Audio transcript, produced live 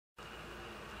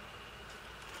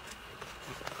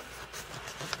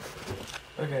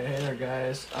Okay, hey there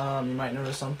guys. You might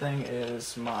notice something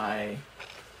is my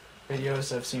videos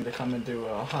have seemed to come into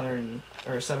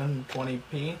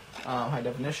 720p high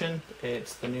definition.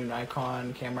 It's the new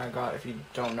Nikon camera I got. If you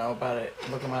don't know about it,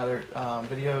 look at my other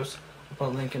videos. I'll put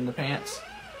a link in the pants.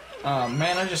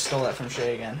 Man, I just stole that from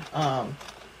Shay again.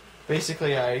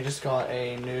 Basically, I just got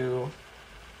a new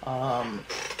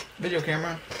video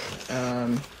camera.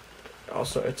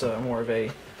 Also, it's more of a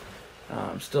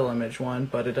still image one,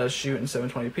 but it does shoot in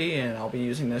 720p, and I'll be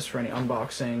using this for any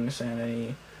unboxings and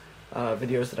any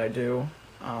videos that I do.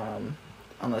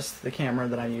 Unless the camera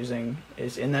that I'm using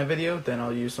is in that video, then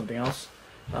I'll use something else.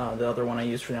 The other one I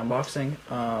use for the unboxing.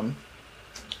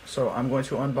 So I'm going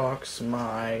to unbox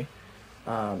my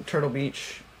Turtle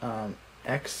Beach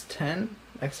X11,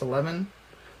 I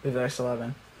believe the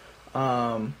X11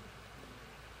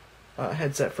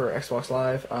 headset for Xbox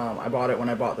Live. I bought it when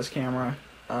I bought this camera.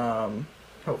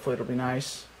 Hopefully it'll be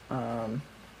nice.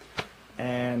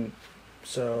 And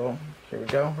so here we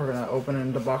go. We're gonna open it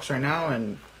in the box right now,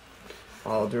 and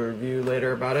I'll do a review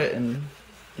later about it, and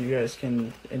you guys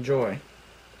can enjoy.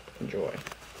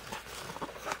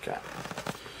 Okay.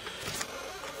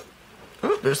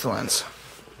 Ooh, there's the lens.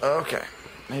 Okay.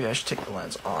 Maybe I should take the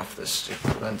lens off this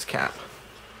stupid lens cap.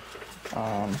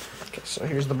 Okay, so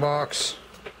here's the box.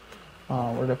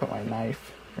 Where did I put my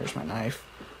knife? Here's my knife.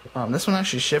 This one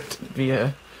actually shipped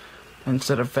via,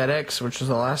 instead of FedEx, which was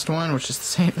the last one, which is the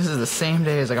same. This is the same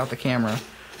day as I got the camera.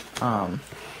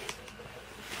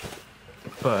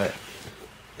 But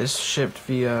it's shipped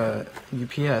via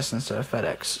UPS instead of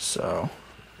FedEx, so.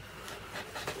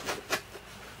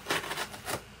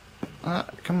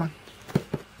 Come on.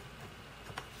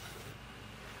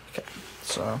 Okay,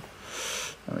 so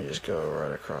let me just go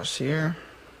right across here.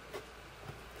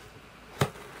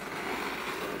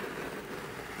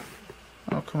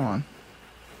 Oh, come on.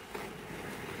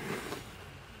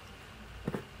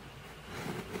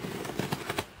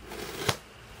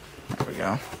 There we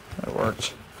go. That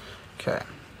worked. Okay,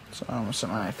 so I'm gonna set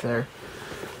my knife there.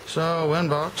 So,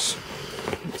 inbox.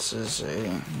 This is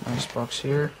a nice box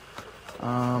here.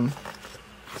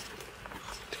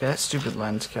 That stupid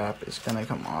lens cap is gonna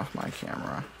come off my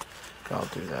camera. I'll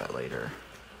do that later.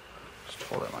 Just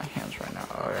hold it in my hands right now.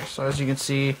 Okay, so as you can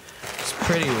see, it's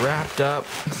pretty wrapped up.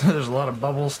 There's a lot of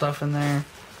bubble stuff in there.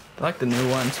 I like the new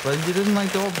ones, but you didn't like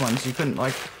the old ones. You couldn't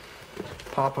like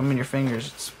pop them in your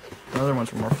fingers. The other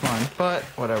ones were more fun, but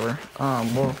whatever.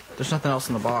 Well, there's nothing else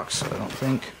in the box, I don't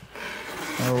think.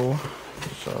 No.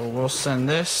 So we'll send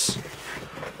this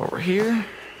over here,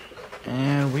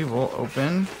 and we will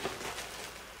open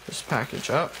this package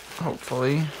up,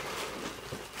 hopefully.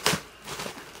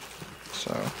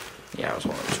 So, yeah, I was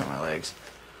holding between my legs.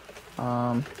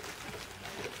 Come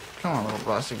on, little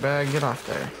plastic bag, get off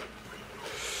there.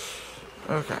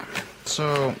 Okay,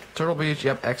 so Turtle Beach,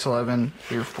 yep, X11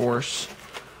 Air Force.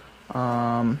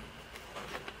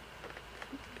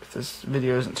 If this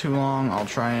video isn't too long, I'll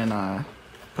try and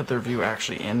put the review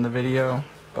actually in the video.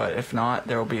 But if not,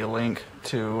 there will be a link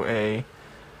to a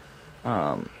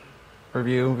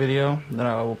review video that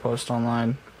I will post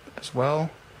online as well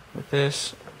with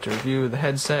this to review the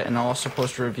headset, and I'll also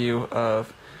post a review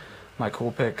of my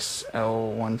Coolpix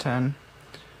L110.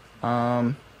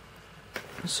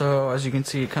 So as you can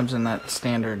see, it comes in that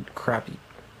standard crappy,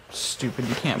 stupid,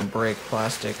 you can't break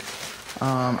plastic.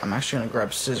 I'm actually gonna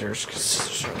grab scissors because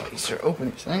scissors are a lot easier to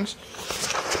open these things.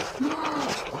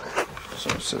 Okay, so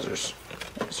scissors.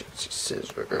 As you can see,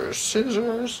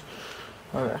 scissors.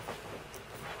 Okay.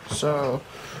 So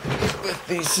with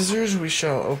these scissors, we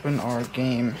shall open our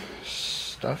game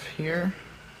stuff here.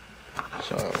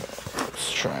 So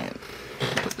let's try and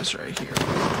put this right here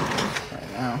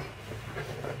right now.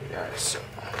 Alright, so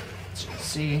as you can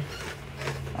see,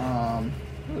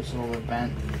 it was a little bit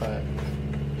bent, but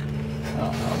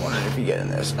I wondered if you get in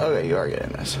this. Okay, you are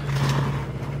getting this.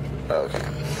 Okay,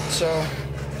 so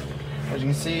as you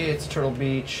can see, it's Turtle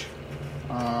Beach.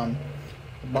 I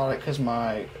bought it because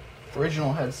my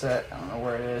original headset, I don't know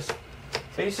where it is,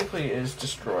 basically is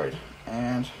destroyed,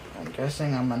 and I'm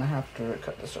guessing I'm gonna have to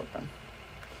cut this open.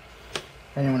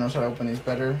 If anyone knows how to open these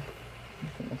better, you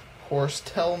can of course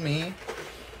tell me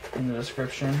in the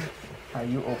description how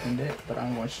you opened it, but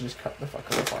I'm going to just cut the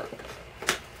fucker apart.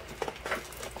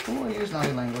 Oh, I use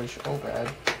naughty language. Oh,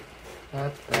 bad.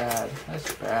 That's bad.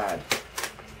 That's bad.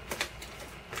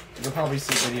 You'll probably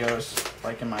see videos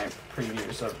like in my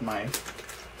previews of my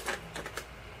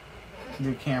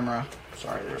new camera.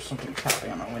 Sorry, there's something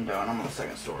tapping on my window, and I'm on the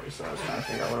second story, so I was trying to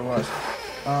figure out what it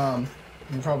was.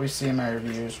 You'll probably see in my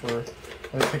reviews where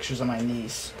there are pictures of my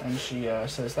niece, and she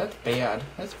says, "That's bad.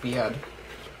 That's bad."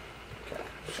 Okay,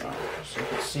 So you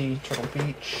can see Turtle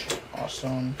Beach,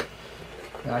 awesome.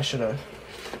 Yeah, I should have.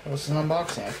 This is an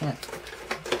unboxing. I can't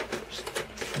just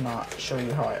not show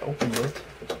you how I opened it,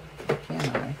 can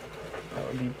I? That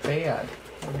would be bad.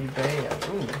 That would be bad.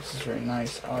 Ooh, this is very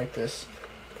nice. I like this.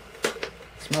 It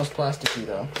smells plasticky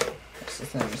though. That's the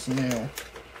thing. It's new.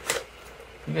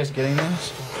 You guys getting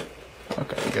this?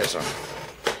 Okay, you guys are.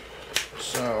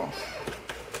 So.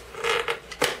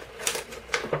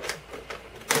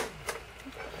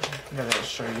 I gotta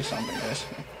show you something, guys.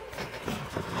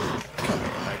 Come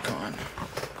here, icon.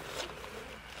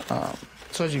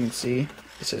 So as you can see,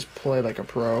 it says play like a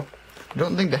pro. I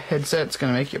don't think the headset's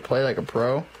gonna make you play like a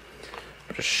pro,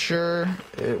 but sure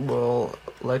it will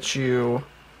let you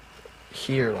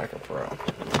hear like a pro.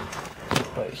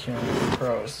 But hearing like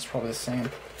pros is probably the same. You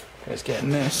guys getting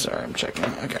this? Sorry, I'm checking.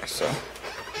 Okay, so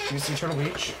you can see Turtle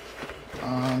Beach.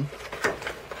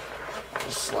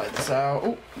 Just slide this out.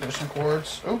 Oh, there's some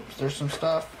cords. Oh, there's some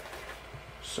stuff.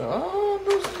 So, oh, I'm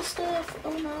losing stuff.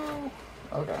 Oh no.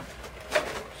 Okay.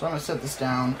 So I'm gonna set this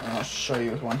down and I'll show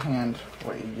you with one hand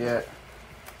what you get.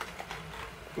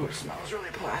 Ooh, it smells really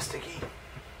plasticky.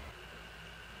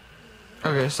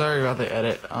 Okay, sorry about the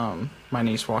edit. My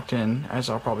niece walked in, as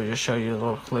I'll probably just show you a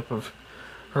little clip of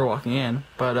her walking in.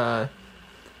 But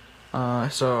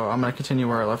so I'm gonna continue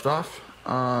where I left off.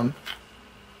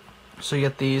 So you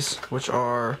get these, which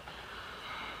are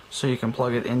so you can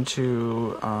plug it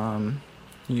into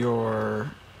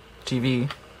your TV.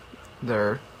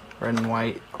 They're red and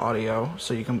white audio,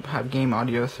 so you can have game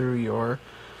audio through your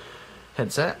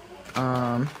headset.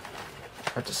 I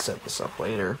have to set this up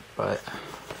later, but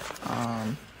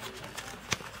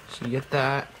so you get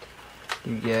that.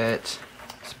 You get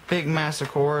it's a big mass of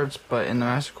cords, but in the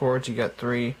mass of cords you get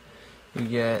 3. You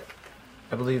get,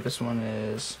 I believe this one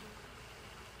is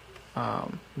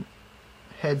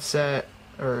headset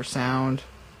or sound,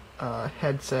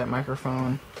 headset,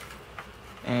 microphone,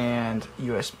 and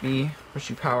USB, which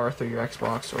you power through your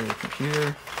Xbox or your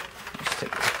computer. Just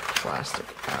take the plastic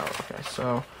out. Okay,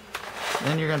 so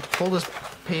then you're going to pull this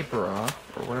paper off,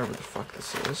 or whatever the fuck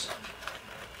this is.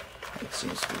 It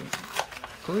seems to be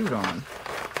glued on.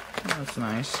 Oh, that's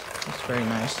nice. That's very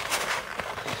nice.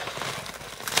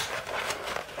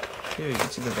 Here you can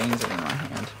see the veins in my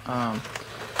hand.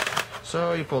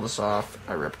 So you pull this off.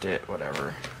 I ripped it.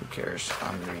 Whatever. Who cares?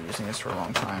 I'm going to be using this for a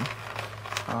long time.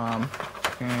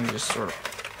 And you just sort of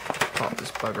pop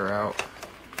this bugger out.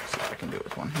 See if I can do it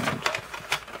with one hand.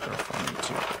 Or if I need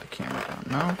to put the camera down.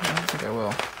 No, I don't think I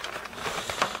will.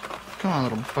 Come on,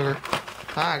 little bugger.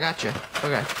 Ah, I got you.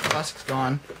 Okay, plastic's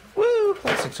gone. Woo!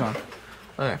 Plastic's gone.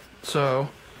 Okay, so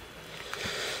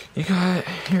you got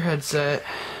your headset.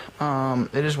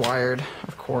 It is wired,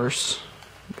 of course,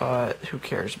 but who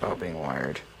cares about being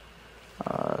wired?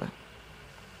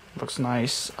 Looks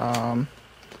nice.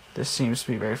 This seems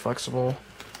to be very flexible.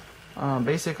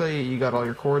 Basically, you got all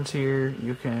your cords here.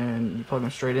 You plug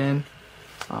them straight in.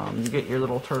 You get your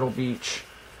little Turtle Beach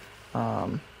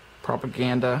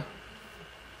propaganda.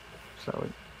 So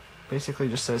it basically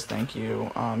just says thank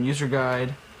you. User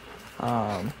guide,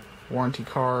 warranty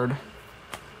card,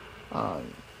 of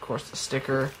course the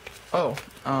sticker. Oh,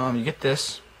 you get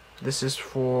this. This is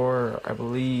for, I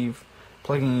believe,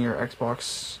 plugging your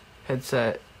Xbox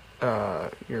headset,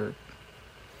 your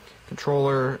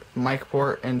controller mic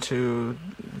port into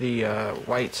the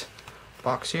white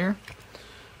box here.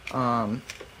 And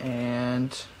I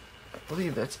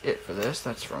believe that's it for this.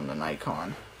 That's from the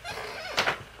Nikon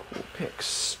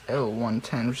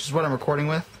X11, which is what I'm recording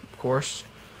with, of course.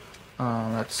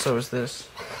 So is this.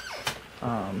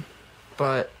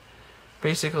 But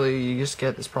basically, you just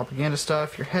get this propaganda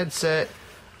stuff. Your headset.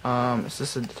 Is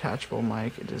this a detachable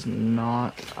mic? It is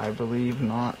not. I believe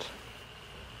not.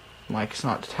 Mic's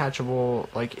not detachable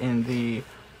like in the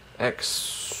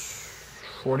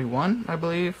X41, I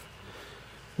believe.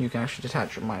 You can actually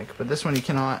detach your mic, but this one you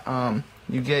cannot.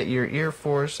 You get your Ear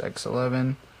Force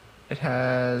X11. It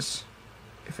has,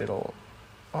 if it'll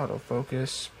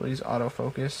autofocus, please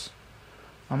autofocus.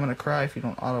 I'm gonna cry if you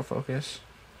don't autofocus.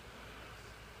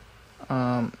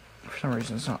 For some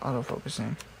reason it's not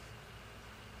autofocusing.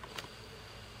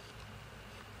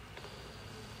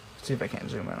 Let's see if I can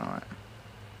zoom in on it.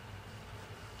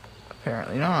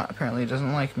 Apparently not. Apparently it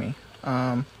doesn't like me.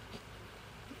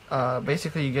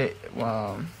 Basically you get,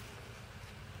 come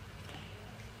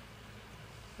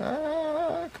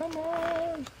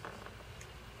on.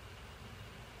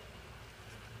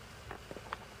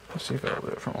 Let's see if it'll do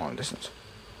it from a long distance.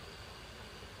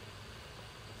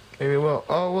 Maybe it will.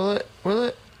 Oh, will it? Will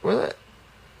it? Will it?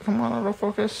 Come on,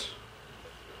 autofocus.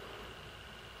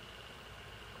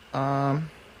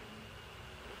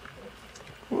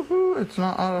 Woohoo! It's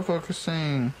not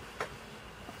autofocusing.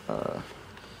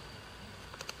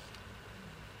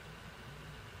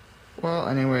 Well,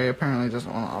 anyway, apparently it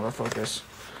doesn't want to autofocus.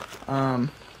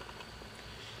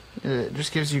 It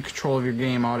just gives you control of your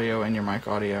game audio and your mic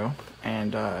audio,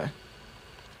 and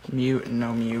mute and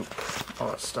no mute, all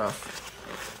that stuff.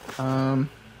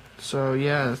 So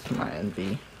yeah, that's my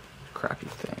envy. Crappy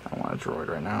thing. I want a droid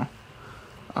right now.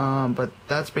 But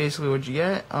that's basically what you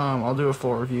get. I'll do a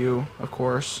full review, of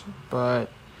course, but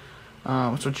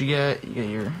that's what you get.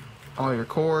 You get all your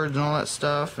cords and all that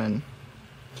stuff, and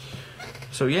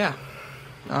so yeah.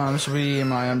 This will be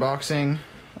my unboxing.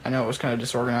 I know it was kind of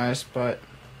disorganized, but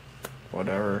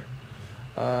whatever.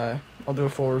 I'll do a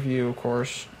full review, of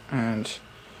course, and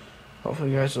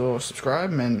hopefully you guys will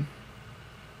subscribe and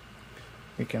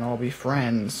we can all be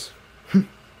friends.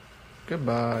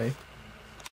 Goodbye.